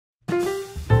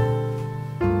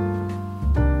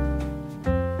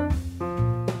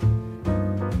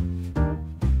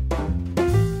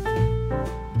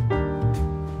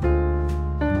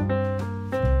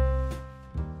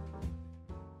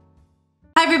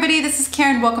everybody, this is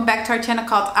Karen. Welcome back to our channel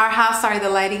called Our House. Sorry, the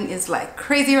lighting is like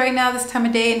crazy right now this time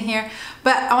of day in here,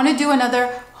 but I want to do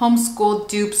another homeschool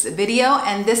dupes video,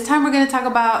 and this time we're going to talk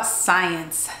about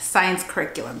science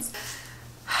curriculums.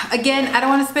 Again, I don't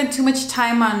want to spend too much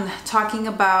time on talking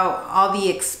about all the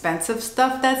expensive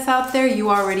stuff that's out there. You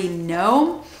already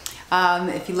know.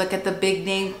 If you look at the big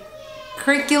name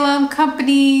curriculum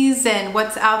companies and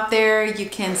what's out there, you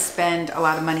can spend a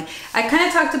lot of money. I kind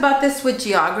of talked about this with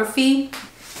geography.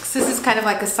 So this is kind of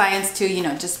like a science too, you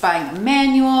know, just buying a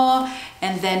manual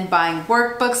and then buying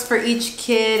workbooks for each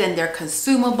kid, and they're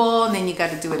consumable, and then you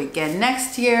got to do it again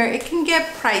next year. It can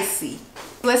get pricey.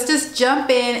 Let's just jump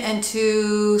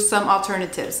into some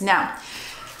alternatives. Now,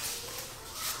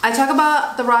 I talk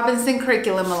about the Robinson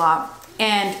curriculum a lot.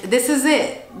 And this is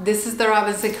it. This is the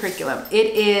Robinson curriculum. It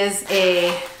is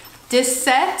a disc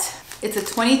set. It's a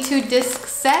 22 disc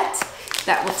set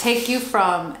that will take you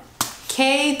from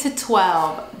K to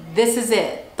 12. This is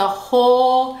it. The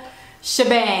whole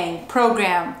shebang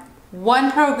program.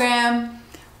 One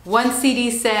CD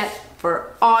set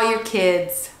for all your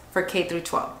kids for K through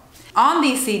 12. On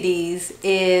these CDs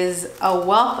is a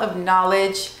wealth of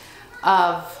knowledge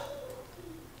of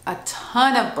a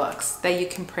ton of books that you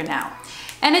can print out.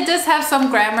 And it does have some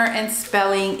grammar and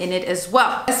spelling in it as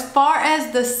well. As far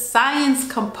as the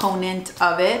science component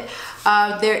of it,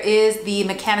 there is the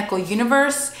mechanical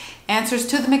universe, answers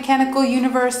to the mechanical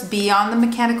universe, beyond the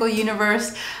mechanical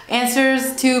universe,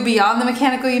 answers to beyond the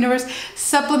mechanical universe,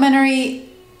 supplementary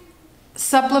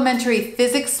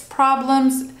physics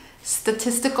problems,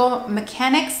 statistical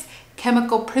mechanics,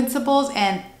 chemical principles,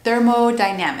 and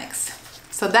thermodynamics.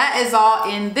 So that is all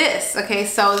in this. Okay,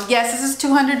 so yes, this is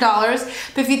 $200,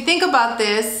 but if you think about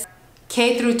this,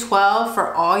 K through 12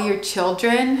 for all your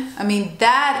children, I mean,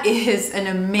 that is an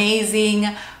amazing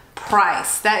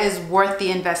price. That is worth the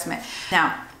investment.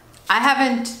 Now, I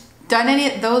haven't done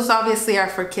any, those obviously are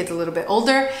for kids a little bit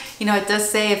older. You know, it does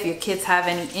say if your kids have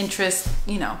any interest,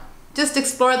 you know, just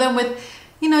explore them with,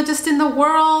 you know, just in the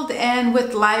world and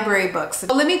with library books.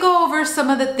 So let me go over some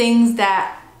of the things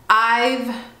that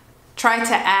I've tried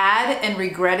to add and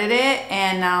regretted it,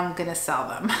 and now I'm gonna sell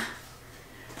them.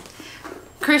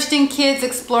 Christian Kids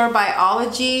Explore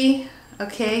Biology.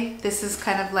 Okay, this is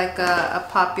kind of like a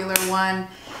popular one.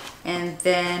 And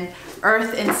then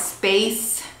Earth and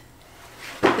Space.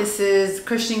 This is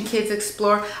Christian Kids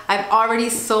Explore. I've already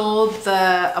sold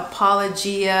the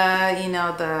Apologia, you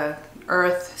know, the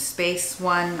Earth Space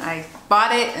one. I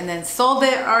bought it and then sold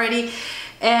it already,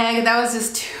 and that was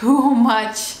just too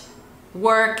much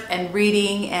work and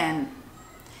reading, and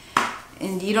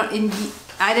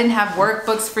I didn't have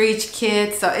workbooks for each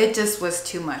kid, so it just was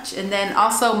too much. And then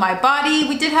also My Body,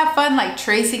 we did have fun like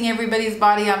tracing everybody's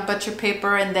body on butcher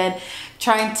paper and then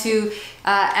trying to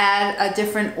add a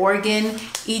different organ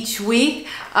each week.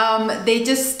 They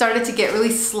just started to get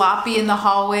really sloppy in the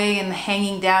hallway and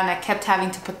hanging down. I kept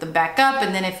having to put them back up,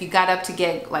 and then if you got up to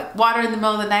get like water in the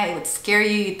middle of the night, it would scare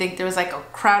you. You'd think there was like a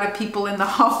crowd of people in the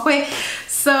hallway.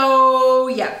 So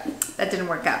yeah, that didn't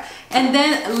work out. And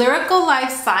then Lyrical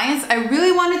Life Science, I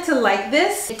really wanted to like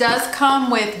this. It does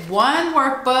come with one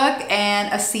workbook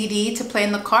and a CD to play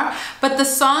in the car, but the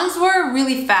songs were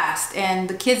really fast and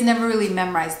the kids never really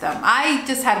memorized them. I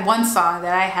just had one song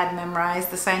that I had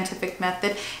memorized, The Scientific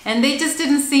Method, and they just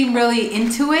didn't seem really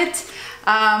into it.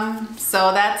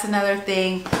 So that's another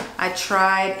thing I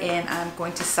tried and I'm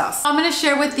going to sell. So I'm going to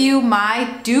share with you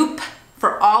my dupe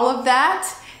for all of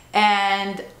that,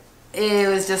 and it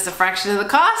was just a fraction of the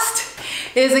cost.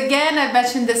 Is again, I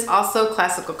mentioned this also,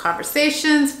 classical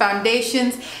conversations,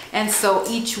 foundations, and so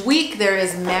each week there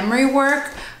is memory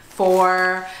work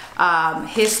for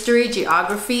history,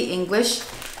 geography, English,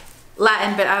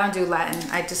 Latin, but I don't do Latin,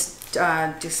 I just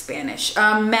do Spanish,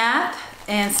 math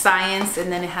and science, and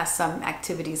then it has some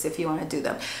activities if you want to do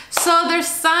them. So there's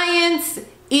science.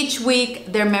 Each week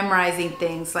they're memorizing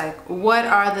things like what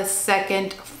are the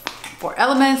second 4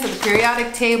 elements of the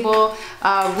periodic table.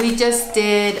 We just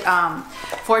did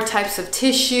 4 types of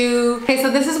tissue. Okay,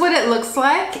 so this is what it looks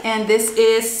like, and this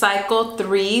is cycle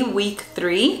 3, week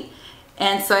 3.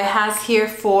 And so it has here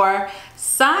for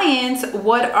science,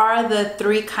 what are the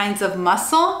 3 kinds of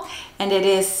muscle? And it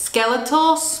is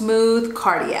skeletal, smooth,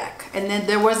 cardiac. And then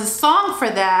there was a song for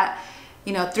that,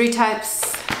 you know, 3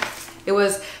 types. It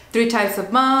was 3 types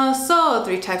of muscle,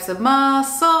 3 types of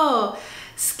muscle.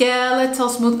 Skeletal,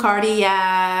 smooth,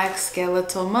 cardiac,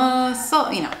 skeletal,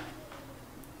 muscle, you know,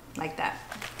 like that.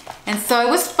 And so it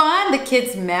was fun. The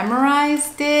kids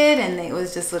memorized it, and it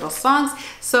was just little songs.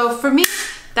 So for me,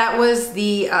 that was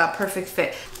the perfect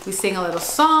fit. We sing a little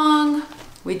song,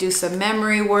 we do some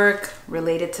memory work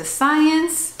related to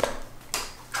science,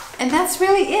 and that's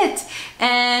really it.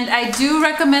 And I do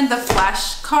recommend the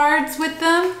flashcards with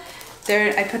them.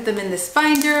 I put them in this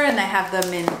binder, and I have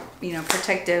them in, you know,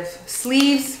 protective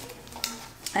sleeves.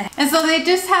 And so they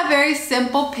just have very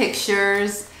simple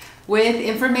pictures with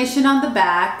information on the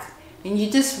back, and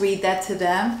you just read that to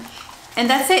them. And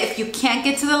that's it. If you can't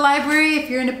get to the library, if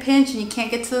you're in a pinch and you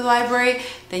can't get to the library,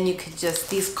 then you could just,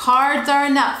 these cards are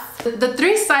enough. The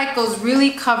 3 cycles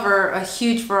really cover a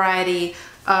huge variety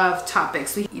of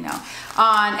topics, you know,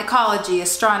 on ecology,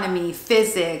 astronomy,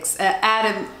 physics,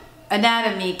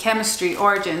 anatomy, chemistry,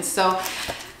 origins. So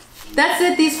that's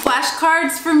it, these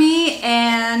flashcards for me,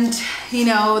 and you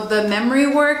know, the memory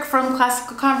work from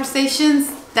Classical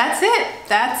Conversations. That's it.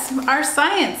 That's our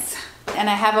science. And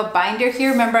I have a binder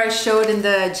here. Remember I showed in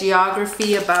the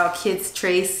geography about kids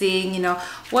tracing, you know,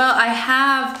 well, I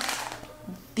have,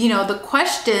 you know, the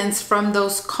questions from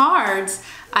those cards,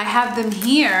 I have them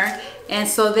here, and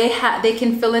so they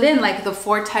can fill it in, like the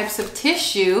 4 types of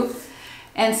tissue.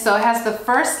 And so it has the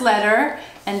first letter,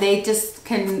 and they just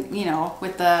can, you know,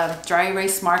 with the dry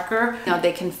erase marker, you know,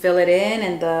 they can fill it in,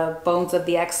 and the bones of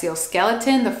the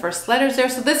exoskeleton, the first letters there.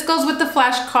 So this goes with the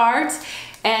flashcards,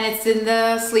 and it's in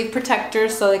the sleeve protector,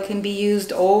 so it can be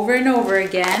used over and over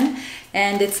again.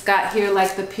 And it's got here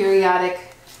like the periodic,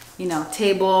 you know,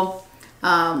 table,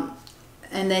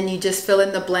 and then you just fill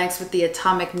in the blanks with the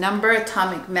atomic number,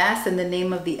 atomic mass, and the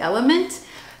name of the element.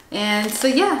 And so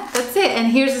yeah, that's it. And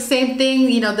here's the same thing,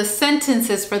 you know, the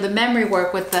sentences for the memory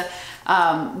work with the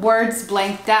words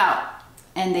blanked out,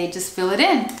 and they just fill it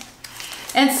in.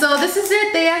 And so this is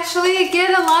it. They actually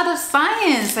get a lot of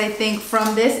science, I think,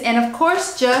 from this. And of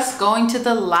course, just going to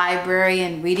the library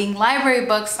and reading library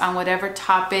books on whatever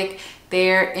topic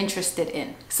they're interested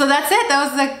in. So that's it.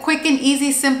 That was a quick and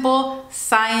easy, simple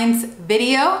science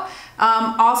video.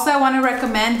 Also, I want to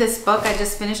recommend this book I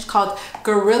just finished called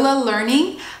Guerrilla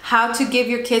Learning: How to Give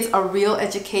Your Kids a Real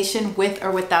Education with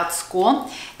or Without School.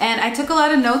 And I took a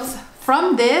lot of notes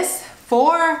from this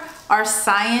for our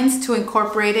science to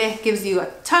incorporate it. It gives you a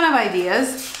ton of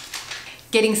ideas.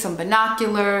 Getting some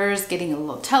binoculars, getting a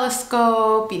little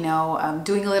telescope, you know,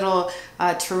 doing a little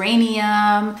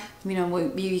terrarium, you know,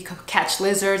 you could catch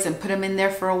lizards and put them in there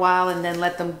for a while and then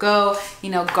let them go, you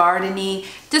know, gardening,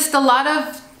 just a lot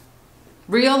of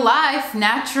real life,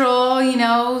 natural, you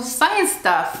know, science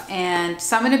stuff. And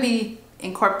so I'm going to be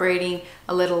incorporating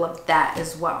a little of that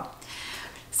as well.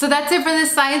 So that's it for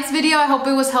this science video. I hope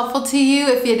it was helpful to you.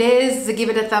 If it is, give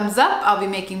it a thumbs up. I'll be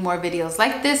making more videos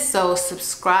like this, so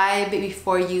subscribe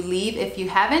before you leave if you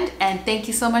haven't. And thank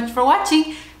you so much for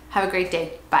watching. Have a great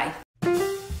day. Bye.